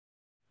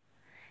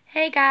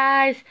Hey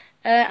guys,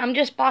 I'm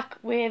just back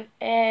with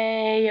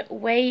a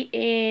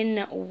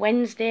weigh-in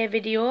Wednesday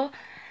video,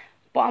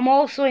 but I'm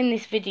also in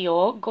this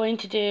video going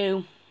to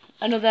do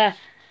another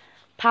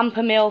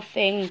pamper meal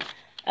thing.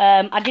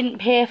 I didn't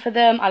pay for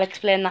them, I'll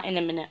explain that in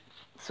a minute.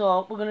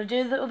 So we're going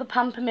to do the other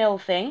pamper meal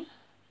thing,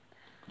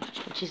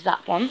 which is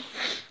that one,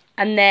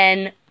 and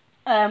then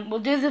we'll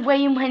do the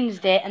weigh-in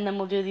Wednesday and then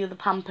we'll do the other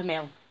pamper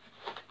meal.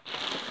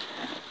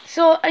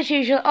 So as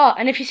usual,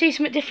 and if you see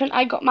something different,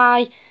 I got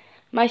my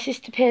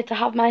sister paid to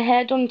have my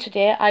hair done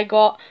today.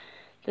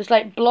 There's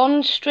like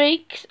blonde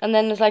streaks, and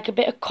then there's like a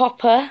bit of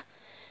copper,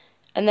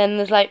 and then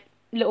there's like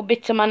little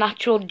bits of my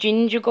natural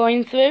ginger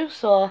going through.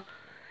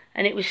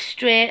 And it was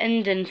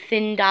straightened and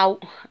thinned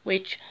out,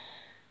 which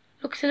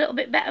looks a little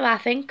bit better, I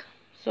think.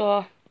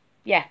 So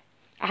yeah,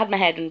 I had my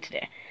hair done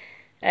today,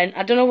 and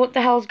I don't know what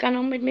the hell's going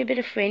on with me bit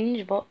of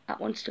fringe, but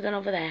that one's still gone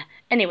over there.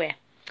 Anyway,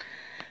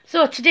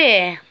 so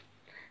today,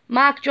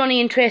 Mark, Johnny,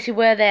 and Tracy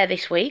were there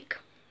this week.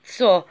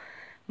 So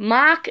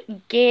Mark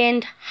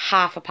gained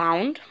 £0.5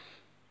 pound.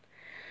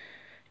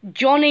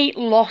 Johnny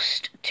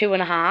lost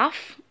 2.5.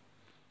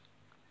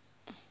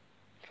 So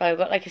I've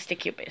got like a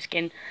sticky bit of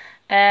skin.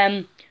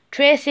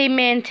 Tracy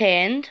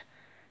maintained.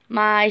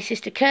 My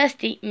sister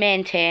Kirsty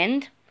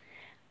maintained.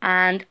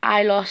 And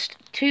I lost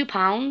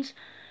 £2,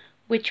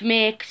 which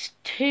makes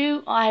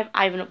I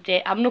haven't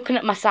updated. I'm looking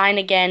at my sign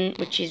again,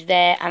 which is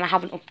there, and I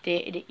haven't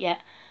updated it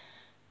yet.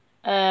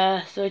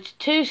 So it's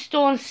 2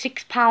 stone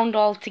 £6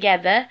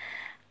 altogether.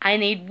 I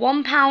need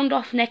 £1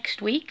 off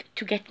next week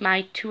to get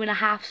my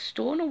 2.5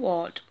 stone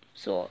award.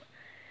 So,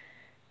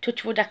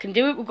 touch wood, I can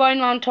do it. We're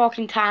going around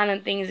talking town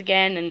and things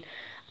again, and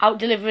out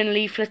delivering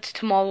leaflets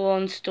tomorrow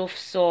and stuff,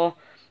 so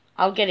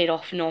I'll get it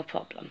off, no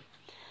problem.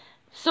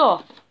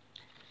 So,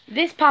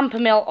 this pamper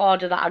mill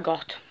order that I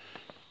got.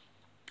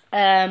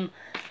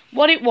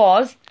 What it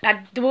was,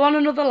 they were on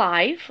another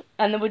live,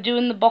 and they were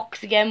doing the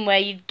box again where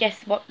you'd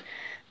guess what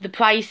the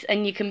price,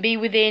 and you can be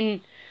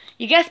within...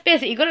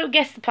 basically, you've got to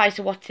guess the price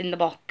of what's in the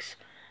box.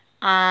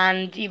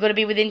 And you've got to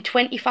be within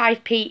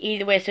 25p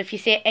either way. So if you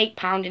say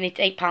 £8 and it's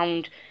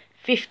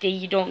 £8.50,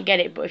 you don't get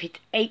it. But if it's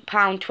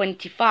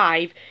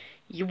 £8.25,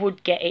 you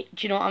would get it.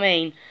 Do you know what I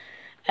mean?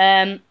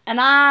 And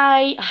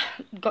I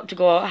got to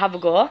have a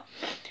go.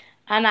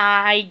 And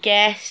I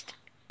guessed,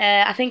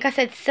 I think I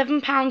said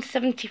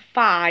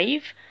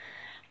 £7.75.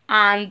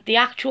 And the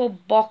actual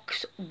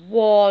box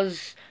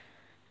was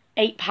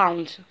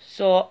 £8.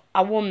 So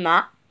I won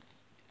that.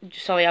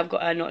 Sorry, I've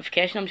got a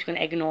notification. I'm just going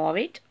to ignore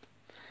it.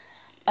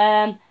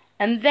 And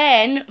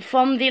then,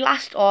 from the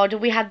last order,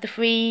 we had the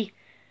free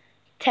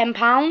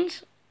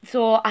 £10.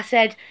 So I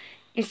said,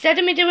 instead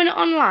of me doing it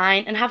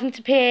online and having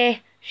to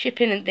pay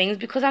shipping and things,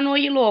 because I know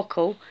you're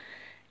local,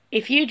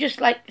 if you just,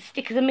 like,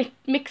 stick the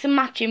mix and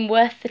matching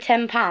worth the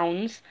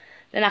 £10,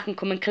 then I can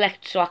come and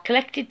collect. So I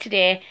collected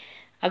today.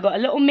 I got a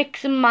little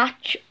mix and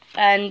match,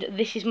 and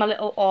this is my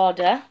little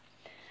order.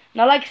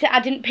 Now, like I said, I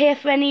didn't pay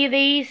for any of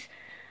these.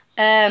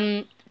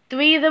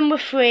 3 of them were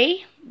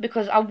free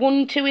because I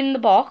won 2 in the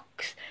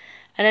box,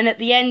 and then at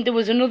the end there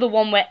was another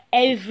one where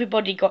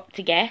everybody got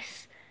to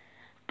guess,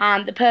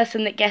 and the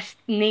person that guessed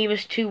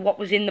nearest to what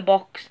was in the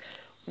box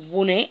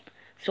won it.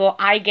 So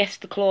I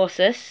guessed the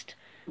closest.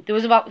 There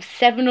was about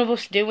 7 of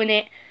us doing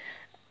it.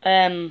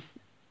 I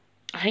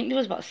think there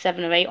was about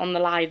 7 or 8 on the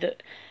live,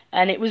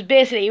 and it was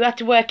basically you had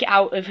to work it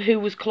out of who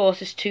was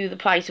closest to the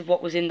price of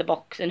what was in the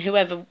box, and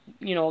whoever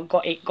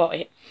got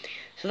it.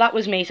 So that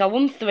was me. So I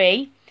won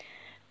 3.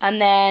 And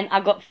then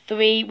I got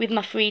 3 with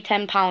my free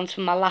 £10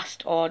 from my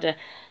last order.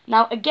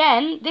 Now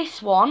again,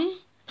 this one,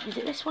 is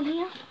it this one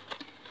here?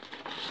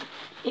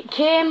 It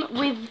came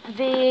with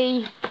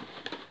the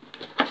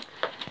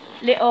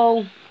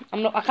little,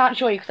 I can't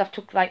show you because I've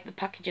took like the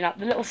packaging out,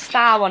 the little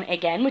star on it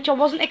again, which I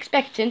wasn't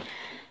expecting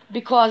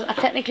because I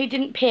technically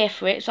didn't pay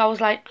for it. So I was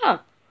like,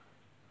 oh,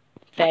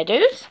 fair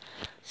dues.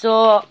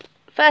 So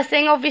first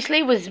thing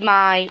obviously was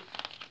my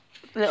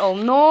little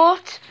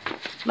note,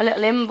 my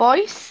little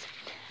invoice.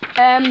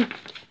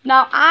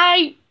 Now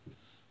I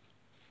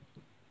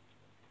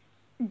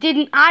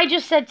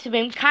just said to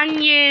him,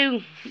 can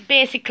you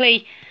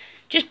basically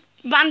just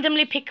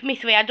randomly pick me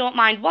 3? I don't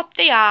mind what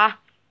they are,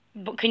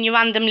 but can you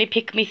randomly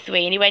pick me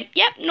 3? And he went,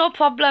 yep, no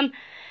problem.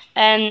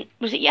 And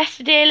was it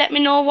yesterday? Let me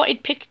know what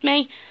he'd picked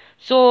me.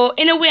 So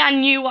in a way I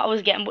knew what I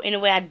was getting, but in a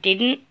way I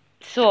didn't.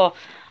 So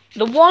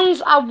the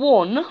ones I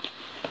won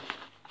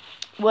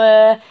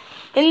were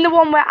in the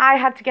one where I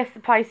had to guess the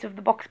price of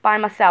the box by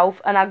myself,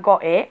 and I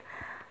got it.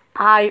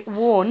 I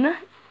won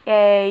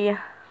a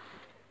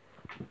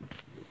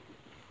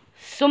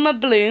Summer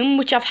Bloom,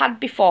 which I've had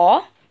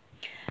before,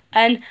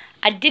 and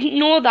I didn't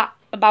know that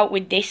about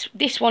with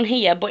this one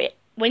here, but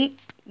when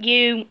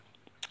you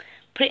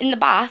put it in the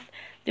bath,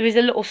 there is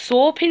a little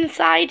soap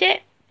inside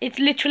it. It's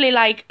literally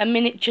like a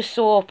miniature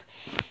soap.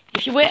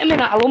 If you wait a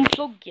minute, I'll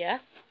unplug you,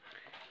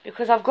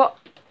 because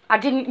I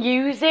didn't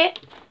use it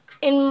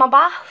in my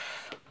bath.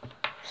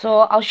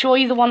 So I'll show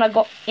you the one I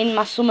got in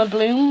my Summer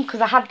Bloom,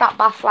 because I had that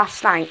bath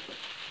last night.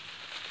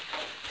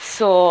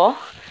 So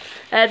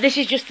this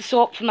is just the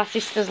soap for my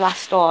sister's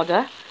last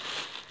order.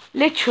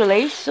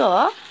 Literally,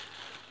 so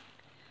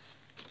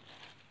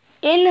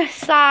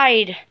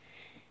inside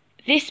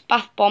this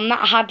bath bomb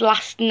that I had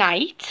last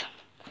night,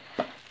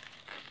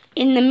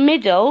 in the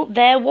middle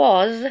there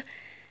was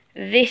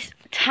this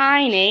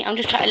tiny, I'm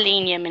just trying to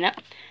lean you a minute,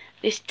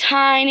 this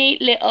tiny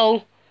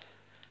little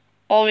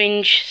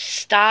orange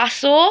star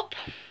soap.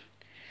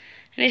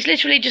 And it's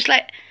literally just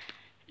like,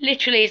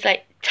 it's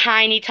like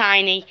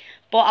tiny.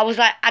 But I was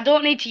like, I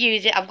don't need to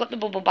use it. I've got the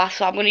bubble bath,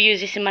 so I'm going to use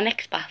this in my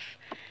next bath.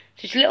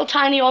 So it's a little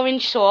tiny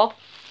orange soap.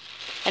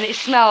 And it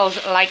smells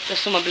like the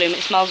summer bloom.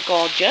 It smells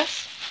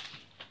gorgeous.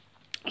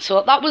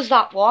 So that was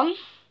that one.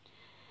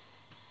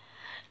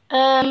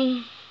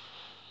 I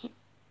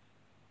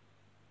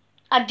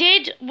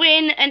did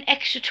win an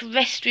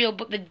extraterrestrial,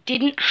 but they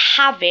didn't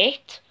have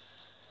it.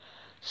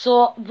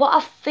 So what I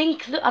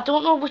think, that I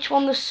don't know which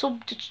one they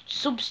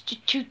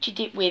substituted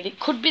it with. It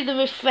could be the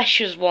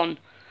Refreshers one,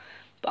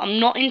 but I'm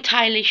not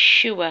entirely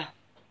sure.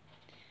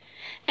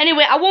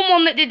 Anyway, I won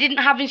one that they didn't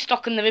have in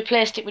stock, and they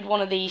replaced it with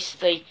one of these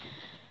three.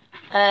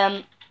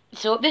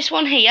 So this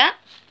one here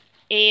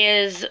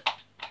is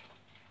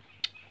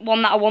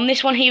one that I won.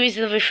 This one here is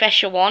the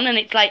Refresher one, and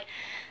it's like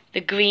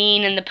the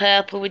green and the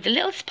purple with the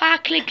little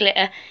sparkly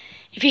glitter.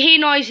 If you hear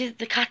noises,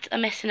 the cats are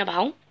messing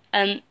about,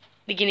 and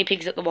the guinea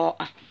pigs at the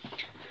water.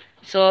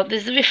 So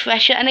there's the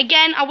Refresher, and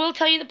again, I will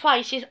tell you the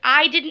prices.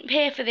 I didn't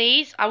pay for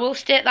these. I will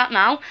state that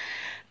now.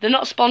 They're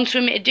not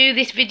sponsoring me to do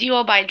this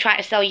video by trying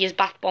to sell you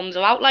bath bombs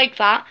or out like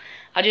that.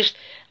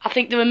 I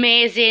think they're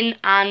amazing,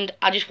 and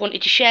I just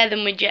wanted to share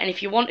them with you. And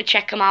if you want to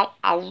check them out,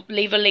 I'll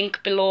leave a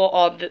link below,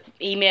 or the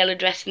email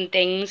address and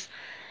things.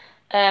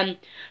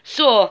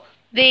 So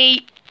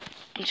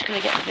I'm just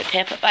gonna get a bit of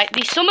paper. Right,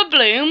 the Summer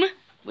Bloom,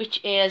 which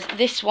is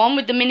this one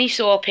with the mini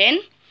soap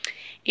in,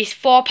 is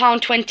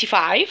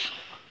 £4.25.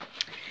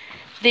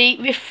 The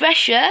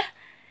Refresher,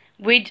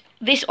 with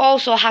this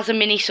also has a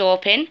mini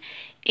soap in,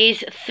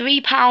 is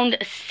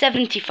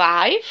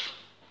 £3.75.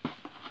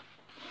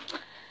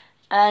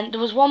 And there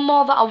was one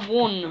more that I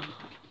won.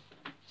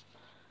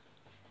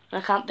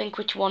 I can't think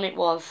which one it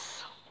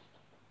was.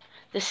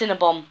 The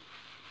Cinnabon.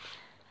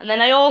 And then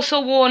I also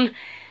won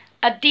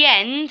at the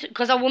end,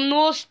 because I won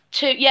those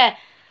two. Yeah,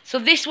 so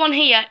this one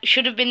here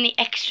should have been the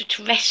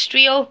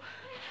extraterrestrial,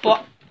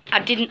 but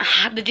they didn't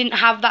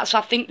have that, so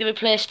I think they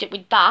replaced it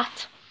with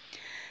that.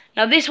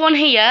 Now this one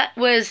here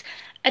was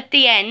at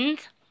the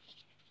end.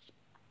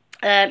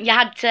 You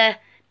had to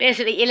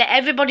basically, you let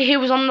everybody who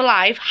was on the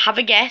live have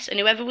a guess, and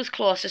whoever was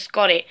closest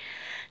got it.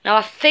 Now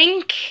I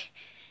think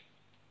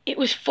it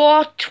was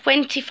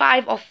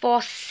 £4.25 or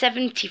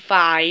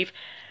 £4.75,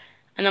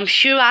 and I'm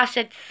sure I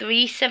said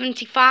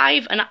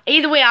 £3.75, and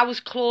either way I was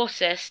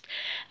closest,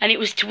 and it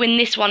was to win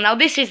this one. Now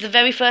this is the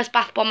very first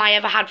bath bomb I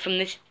ever had from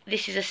this.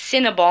 This is a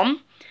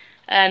Cinnabon.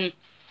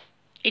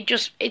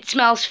 It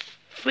smells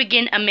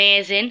friggin'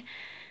 amazing.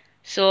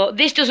 So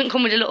this doesn't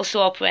come with a little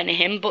soap or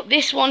anything, but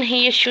this one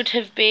here should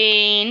have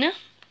been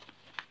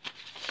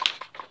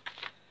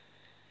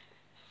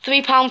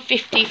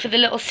 £3.50 for the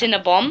little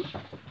Cinnabon.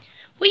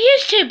 We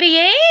used to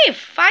behave,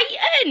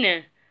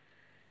 fighting.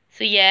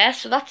 So yeah,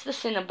 so that's the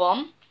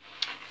Cinnabon.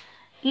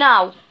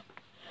 Now,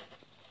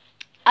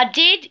 I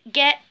did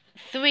get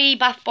 3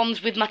 bath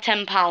bombs with my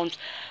 £10.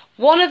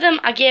 One of them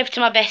I gave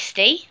to my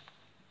bestie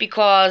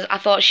because I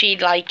thought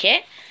she'd like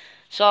it.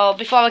 So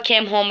before I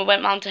came home, I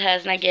went round to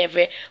hers and I gave her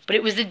it. But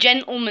it was the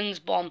Gentleman's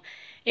Bomb.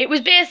 It was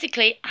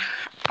basically,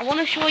 I want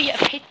to show you a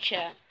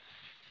picture,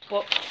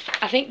 but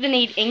I think they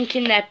need ink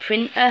in their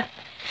printer.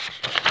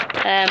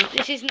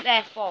 This isn't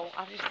their fault.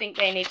 I just think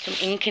they need some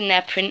ink in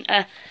their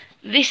printer.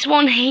 This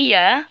one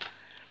here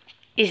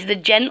is the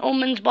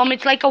Gentleman's Bomb.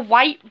 It's like a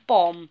white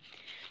bomb,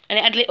 and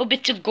it had little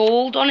bits of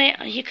gold on it.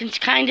 You can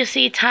kind of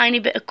see a tiny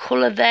bit of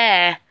colour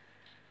there.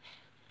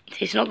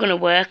 It's not going to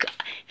work.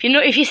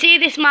 If you see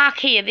this mark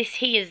here, this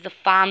here is the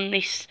fan,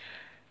 this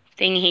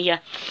thing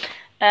here.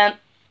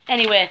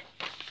 Anyway,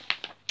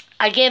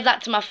 I gave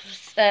that to my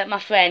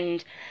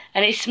friend,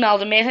 and it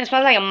smelled amazing. It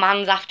smells like a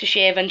man's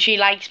aftershave, and she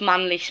likes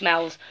manly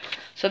smells.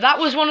 So that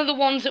was one of the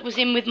ones that was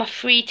in with my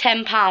free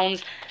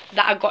 £10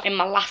 that I got in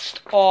my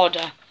last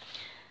order.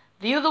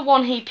 The other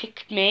one he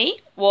picked me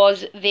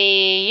was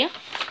the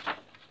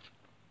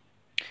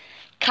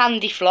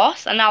Candy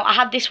Floss, and now I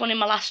had this one in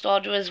my last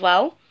order as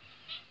well.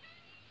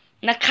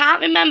 And I can't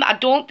remember, I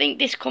don't think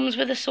this comes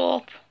with a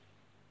soap.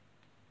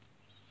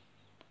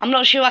 I'm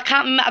not sure, I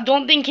can't remember. I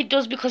don't think it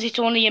does because it's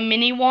only a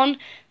mini one.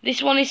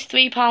 This one is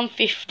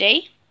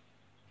 £3.50.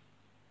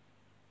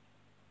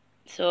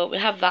 So we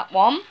have that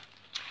one.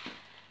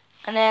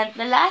 And then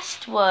the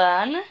last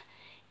one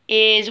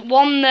is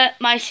one that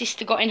my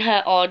sister got in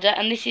her order,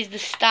 and this is the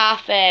Star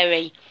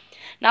Fairy.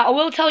 Now I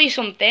will tell you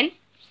something.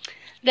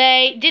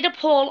 They did a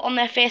poll on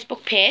their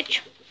Facebook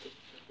page,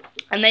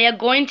 and they're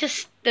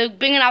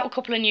bringing out a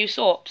couple of new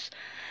soaps.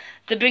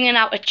 They're bringing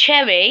out a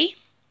cherry,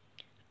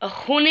 a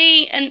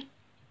honey and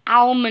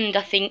almond,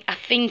 I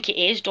think it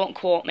is, don't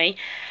quote me.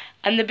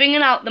 And they're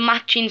bringing out the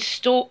matching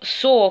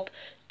soap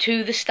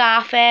to the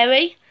Star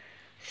Fairy.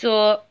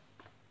 So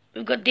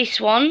we've got this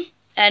one.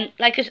 And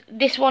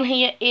this one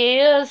here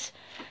is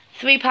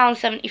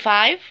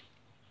 £3.75.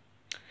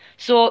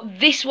 So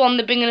this one,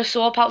 they're bringing a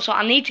soap out, so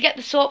I need to get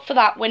the soap for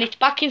that. When it's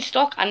back in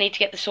stock, I need to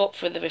get the soap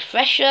for the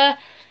refresher.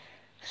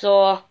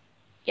 So,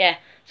 yeah.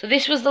 So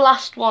this was the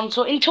last one.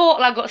 So in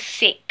total, I got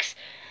 6.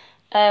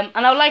 And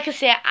I would like to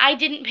say, I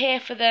didn't pay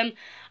for them.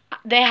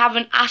 They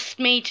haven't asked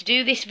me to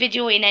do this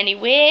video in any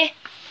way.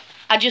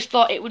 I just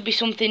thought it would be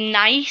something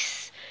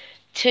nice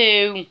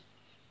to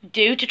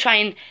do, to try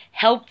and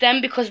help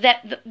them, because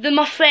they're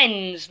my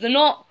friends. They're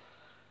not,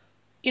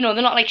 you know,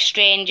 they're not like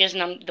strangers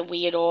and I'm the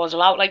weirdos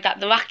or out like that.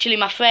 They're actually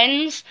my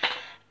friends.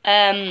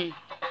 And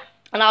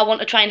I want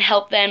to try and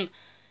help them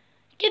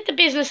get the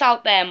business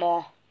out there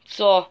more.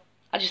 So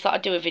I just thought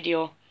I'd do a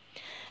video.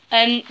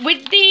 And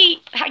with the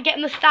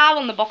getting the star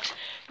on the box,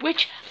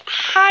 which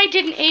I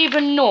didn't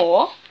even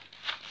know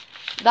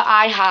that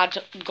I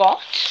had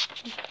got,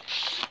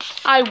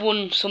 I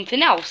won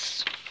something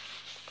else.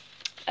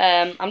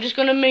 I'm just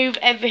going to move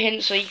everything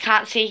so you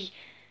can't see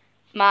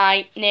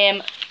my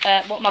name,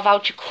 what my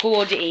voucher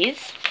code is.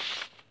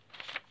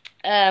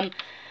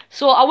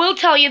 So I will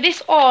tell you,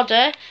 this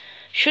order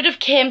should have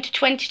came to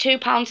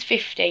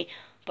 £22.50.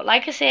 But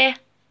like I say,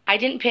 I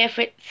didn't pay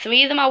for it.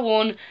 3 of them I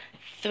won.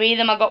 3 of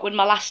them I got with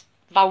my last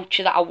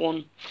voucher that I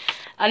won.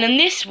 And in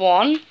this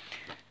one,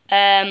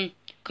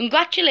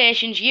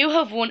 congratulations, you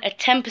have won a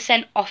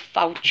 10% off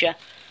voucher.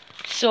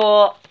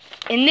 So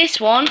in this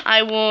one,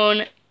 I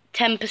won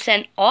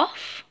 10%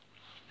 off.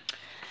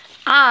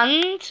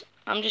 And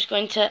I'm just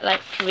going to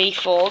like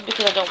refold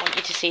because I don't want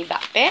you to see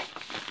that bit.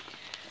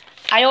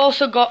 I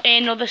also got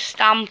another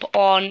stamp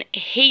on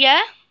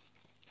here.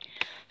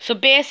 So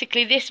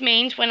basically this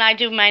means when I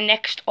do my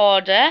next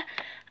order,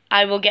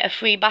 I will get a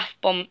free bath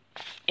bomb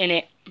in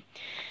it.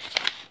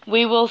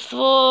 We will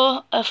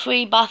throw a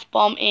free bath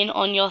bomb in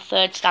on your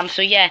 3rd stamp.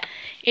 So yeah,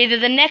 either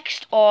the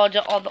next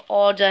order or the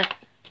order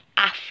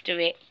after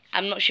it.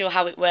 I'm not sure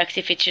how it works,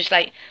 if it's just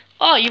like,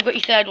 oh, you've got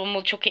your 3rd one,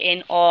 we'll chuck it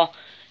in, or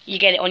you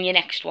get it on your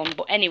next one.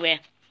 But anyway,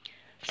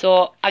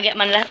 so I get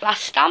my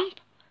last stamp.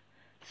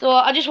 So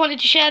I just wanted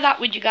to share that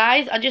with you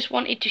guys. I just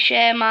wanted to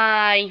share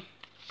my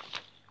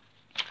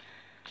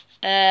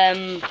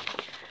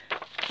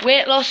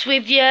weight loss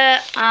with you,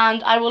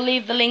 and I will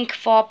leave the link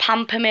for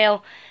Pamper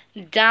Mill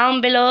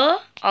down below.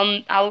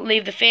 I'll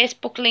leave the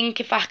Facebook link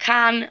if I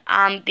can,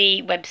 and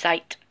the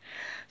website.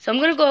 So I'm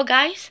going to go,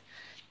 guys,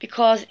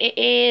 because it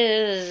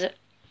is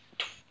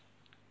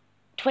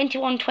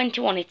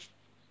 21:21. It's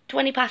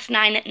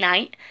 9:20 at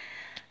night.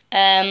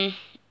 I'm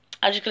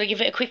just going to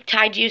give it a quick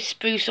tidy,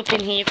 spruce up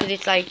in here, because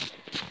it's like,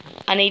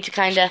 I need to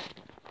kind of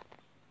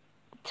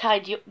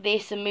tidy up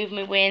this and move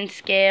my weighing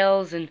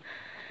scales and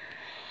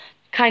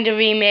kind of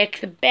remake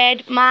the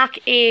bed. Mark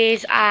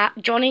is at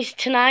Johnny's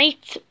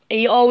tonight.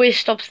 He always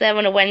stops there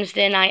on a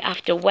Wednesday night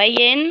after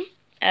weigh-in.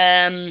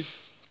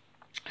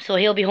 So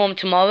he'll be home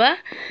tomorrow.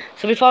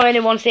 So before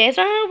anyone says,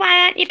 oh,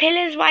 why aren't you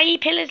pillars? Why are you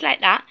pillars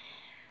like that?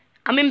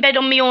 I'm in bed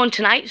on my own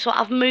tonight, so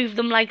I've moved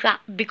them like that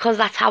because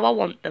that's how I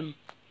want them.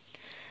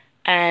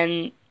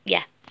 And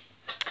yeah.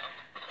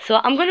 So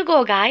I'm going to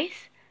go, guys,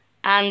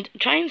 and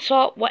try and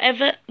sort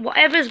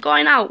whatever's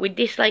going out with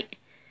this like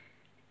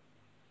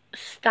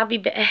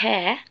stabby bit of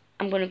hair.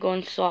 I'm going to go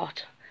and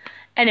sort.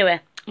 Anyway,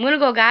 I'm going to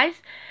go, guys.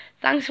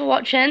 Thanks for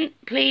watching.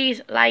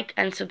 Please like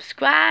and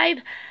subscribe,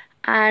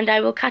 and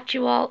I will catch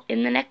you all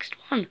in the next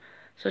one.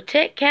 So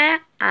take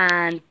care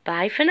and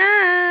bye for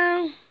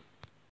now.